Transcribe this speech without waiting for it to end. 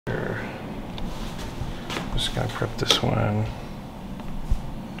just gonna prep this one.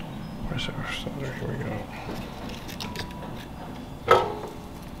 Where's our solder? Here we go.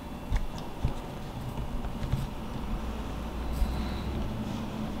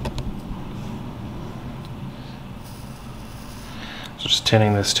 So just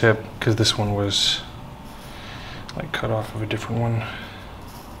tinning this tip because this one was like cut off of a different one.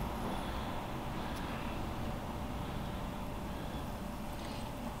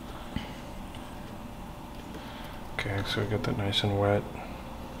 Okay, so we got that nice and wet.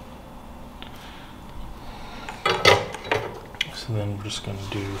 So then we're just going to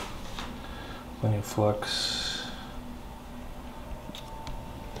do plenty of flux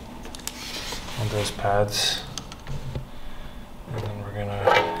on those pads. And then we're going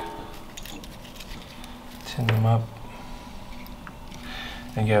to tin them up.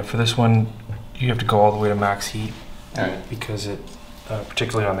 And yeah, for this one, you have to go all the way to max heat. All right. Because it,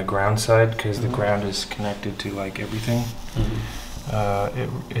 particularly on the ground side, because the ground is connected to like everything.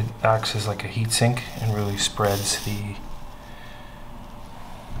 It acts as like a heat sink and really spreads the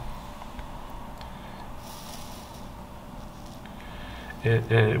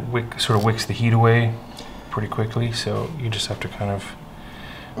sort of wicks the heat away pretty quickly, so you just have to kind of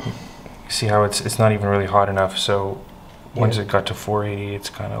see how it's not even really hot enough, so once it got to 480 it's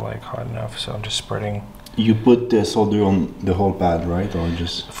kind of like hot enough, so I'm just spreading. You put the solder on the whole pad, right, or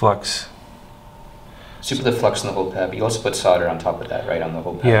just flux? So you put the flux on the whole pad, but you also put solder on top of that, right, on the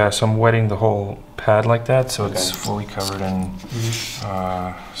whole pad? Yeah, so I'm wetting the whole pad like that, so it's fully covered in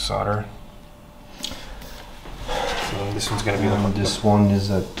solder. So this one's going to be like this one is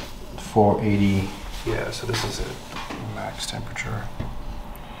at 480. Yeah, so this is at max temperature.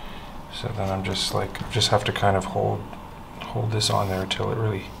 So then I'm just like, just have to kind of hold this on there until it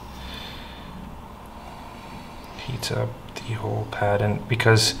really heats up the whole pad. And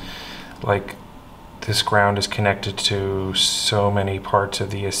because like this ground is connected to so many parts of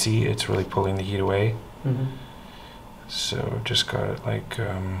the ESC, it's really pulling the heat away. So just got it like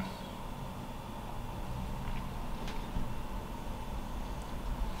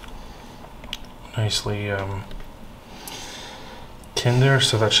nicely tinned there,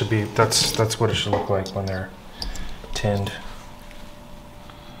 so that should be that's what it should look like when they're tinned.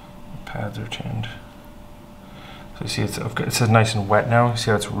 The pads are tinned. So you see it's nice and wet now. See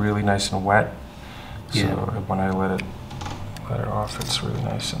how it's really nice and wet. So when I let it off, it's really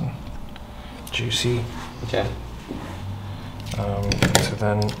nice and juicy. Okay. So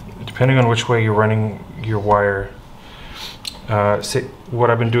then, depending on which way you're running your wire, what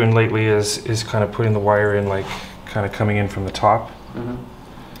I've been doing lately is kind of putting the wire in, like kind of coming in from the top.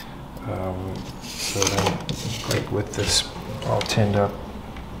 So then, like with this all tinned up,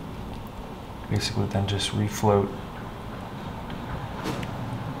 basically then just refloat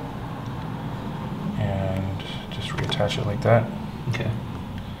and just reattach it like that. Okay.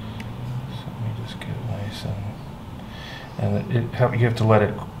 So let me just get it nice and you have to let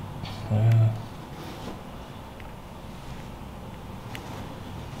it.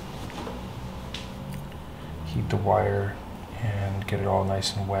 Heat the wire and get it all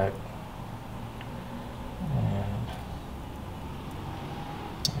nice and wet. And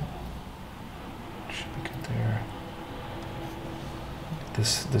should be good there.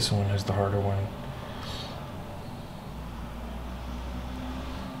 This one is the harder one.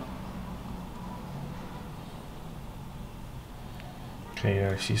 Okay,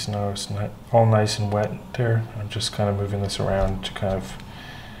 yeah, see, so now it's not all nice and wet there. I'm just kind of moving this around to kind of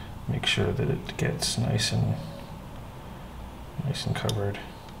make sure that it gets nice and covered.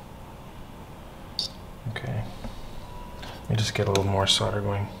 Okay. Let me just get a little more solder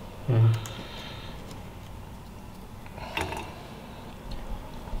going.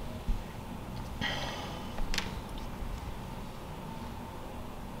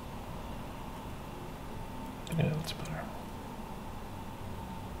 Yeah, that's better.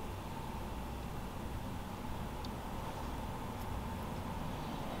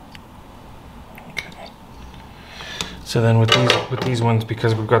 So then with these ones,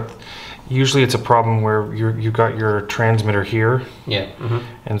 because we've got, usually it's a problem where you've got your transmitter here. Yeah.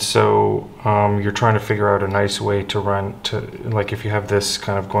 And so you're trying to figure out a nice way to run, like if you have this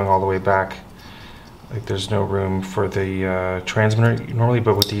kind of going all the way back, like there's no room for the transmitter normally,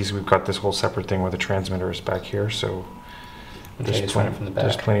 but with these we've got this whole separate thing where the transmitter is back here, so there's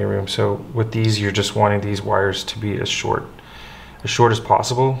plenty of room. So with these, you're just wanting these wires to be as short as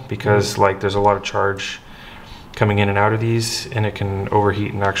possible, because like there's a lot of charge coming in and out of these, and it can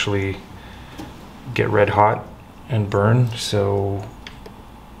overheat and actually get red hot and burn. So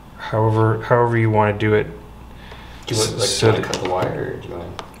however you want to do it. Do you want to cut the wire, or do you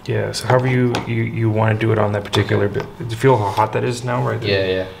want? Yeah, so however you want to do it on that particular bit. Do you feel how hot that is now, right? Yeah,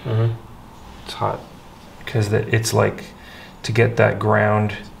 yeah. Mm-hmm. It's hot. Because it's like, to get that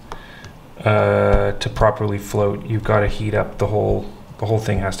ground to properly float, you've got to heat up the whole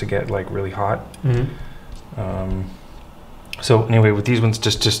thing has to get like really hot. Mm-hmm. So anyway, with these ones,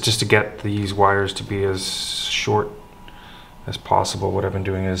 just to get these wires to be as short as possible, what I've been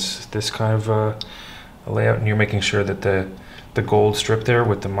doing is this kind of a layout, and you're making sure that the gold strip there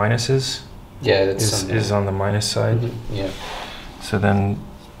with the minuses is on the minus side. Mm-hmm. Yeah. So then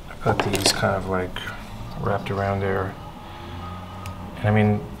I've got these kind of like wrapped around there. And I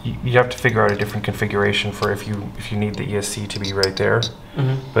mean, you have to figure out a different configuration for if you need the ESC to be right there.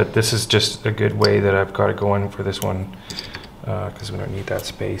 Mm-hmm. But this is just a good way that I've got it going for this one, because we don't need that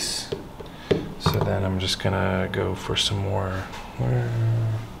space. So then I'm just gonna go for some more,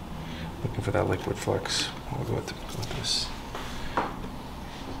 looking for that liquid flux. We'll go with this.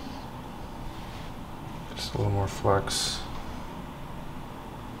 Just a little more flux.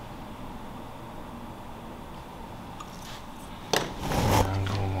 And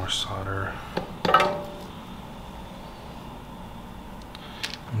a little more solder.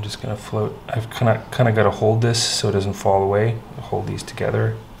 I'm just gonna float. I've kind of got to hold this so it doesn't fall away. I'll hold these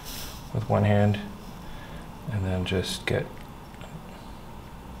together with one hand, and then just get.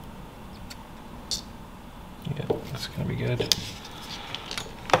 Yeah, that's gonna be good.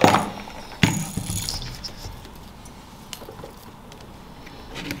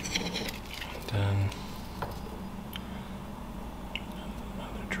 Then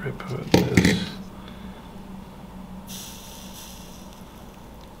another drip of this.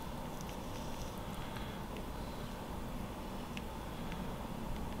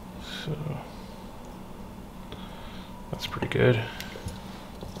 So that's pretty good.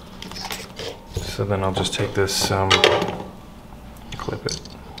 So then I'll just take this, clip it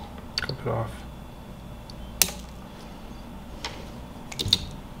off.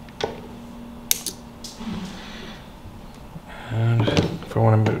 And if I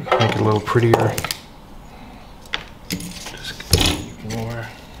want to make it a little prettier, just get more.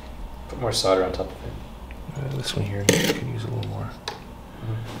 Put more solder on top of it. This one here could use a little more.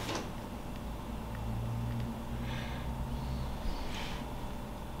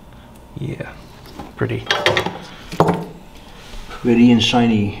 Yeah, pretty. Pretty and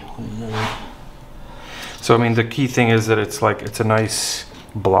shiny. So I mean, the key thing is that it's a nice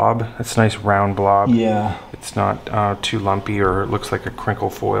blob. It's a nice round blob. Yeah. It's not too lumpy or it looks like a crinkle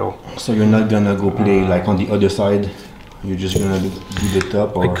foil. So you're not gonna go play like on the other side. You're just gonna do the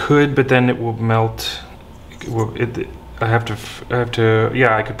top, or I could, but then it will melt. I have to.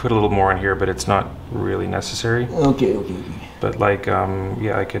 Yeah, I could put a little more in here, but it's not really necessary. okay. But like,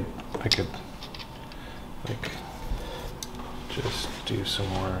 yeah, I could like just do some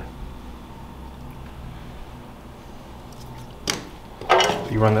more.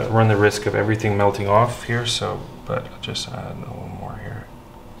 You run the risk of everything melting off here, so but just add a little more here,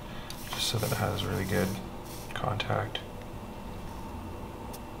 just so that it has really good contact.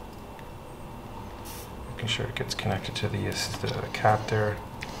 Making sure it gets connected to the cap there.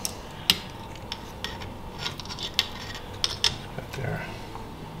 Right there.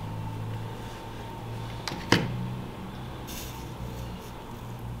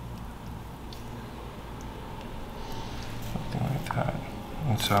 Something like that.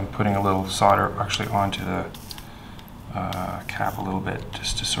 And so I'm putting a little solder actually onto the cap a little bit,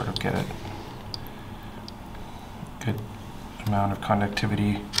 just to sort of get a good amount of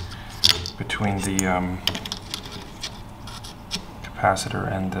conductivity between the capacitor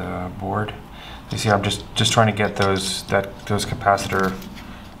and the board. You see, I'm just trying to get those capacitor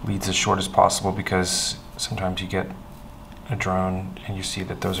leads as short as possible, because sometimes you get a drone and you see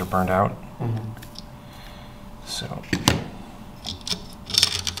that those are burned out. Mm-hmm. So,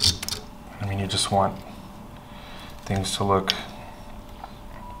 I mean, you just want things to look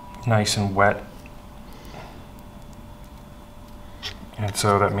nice and wet. And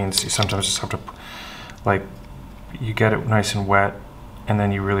so that means you sometimes just have to, like, you get it nice and wet, and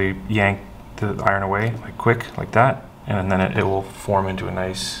then you really yank the iron away, like quick, like that, and then it will form into a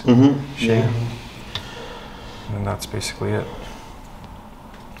nice shape. Yeah. And that's basically it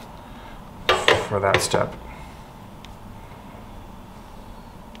for that step.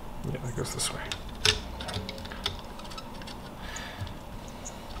 Yeah, that goes this way.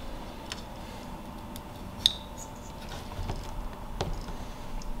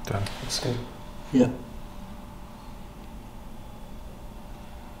 Done. That's good. Yeah.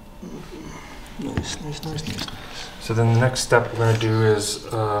 Nice. So then the next step we're going to do is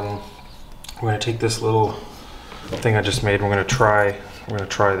we're going to take this little thing I just made, and we're going to try we're gonna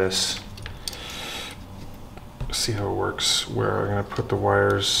try this. See how it works. Where we're gonna put the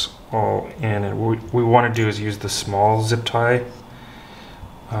wires all in, and what we want to do is use the small zip tie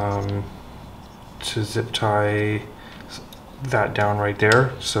to zip tie that down right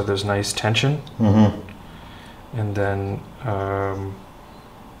there, so there's nice tension. And then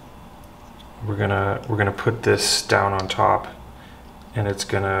we're gonna put this down on top, and it's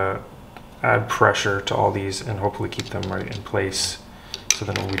gonna add pressure to all these and hopefully keep them right in place. So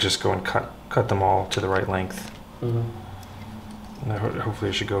then we just go and cut them all to the right length. And hopefully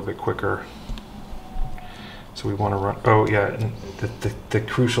it should go a bit quicker. So we want to run. Oh yeah, and the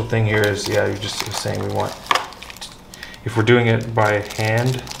crucial thing here is, yeah, you just were saying we want, if we're doing it by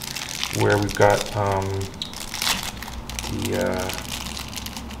hand, where we've got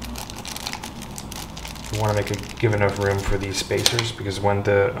we want to give enough room for these spacers, because when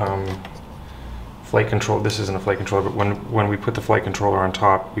the flight control, this isn't a flight controller, but when we put the flight controller on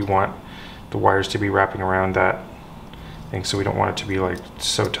top, we want the wires to be wrapping around that thing, so we don't want it to be like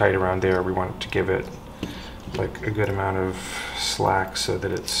so tight around there. We want it to give it like a good amount of slack so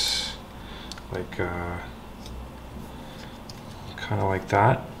that it's like kind of like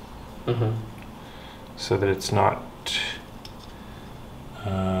that. So that it's not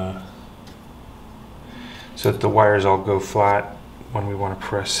so that the wires all go flat when we want to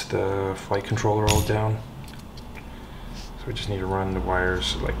press the flight controller all down. So we just need to run the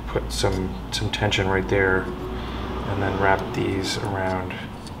wires, like put some tension right there, and then wrap these around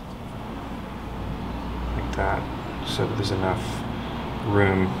like that, so that there's enough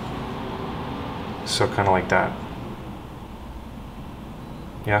room. So kind of like that.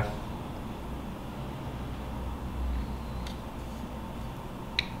 Yeah.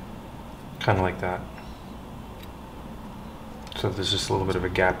 Kind of like that. So there's just a little bit of a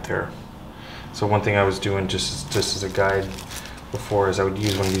gap there. So one thing I was doing just as a guide before is I would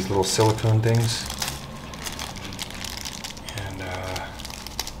use one of these little silicone things, and let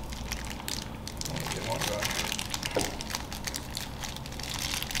me get one back.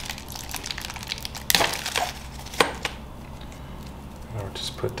 I would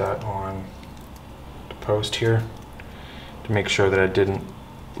just put that on the post here to make sure that I didn't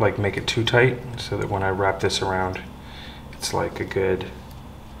like make it too tight, so that when I wrap this around, it's like a good,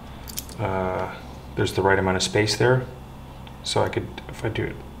 there's the right amount of space there. So I could, if I do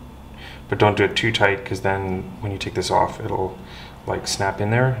it, but don't do it too tight, because then when you take this off, it'll like snap in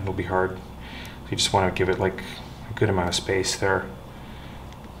there. It'll be hard. So you just want to give it like a good amount of space there.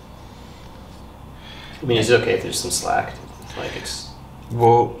 I mean, is it okay if there's some slack? Like it's...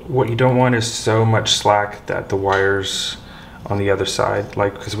 Well, what you don't want is so much slack that the wires on the other side,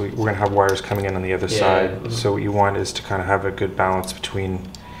 like, because we're going to have wires coming in on the other side. So what you want is to kind of have a good balance between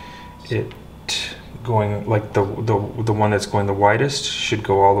it going, like the one that's going the widest should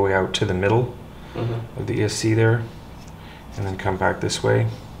go all the way out to the middle of the ESC there, and then come back this way,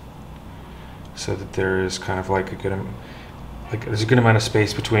 so that there is kind of like a good, like there's a good amount of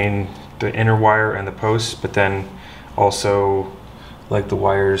space between the inner wire and the posts, but then also like the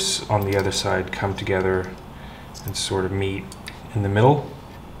wires on the other side come together and sort of meet in the middle.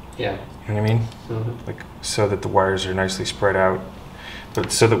 Yeah. You know what I mean? Like, so that the wires are nicely spread out,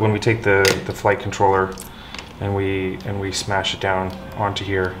 but so that when we take the flight controller and we smash it down onto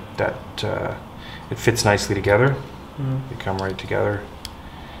here, that it fits nicely together. They come right together,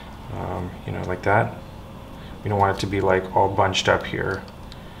 you know, like that. We don't want it to be like all bunched up here,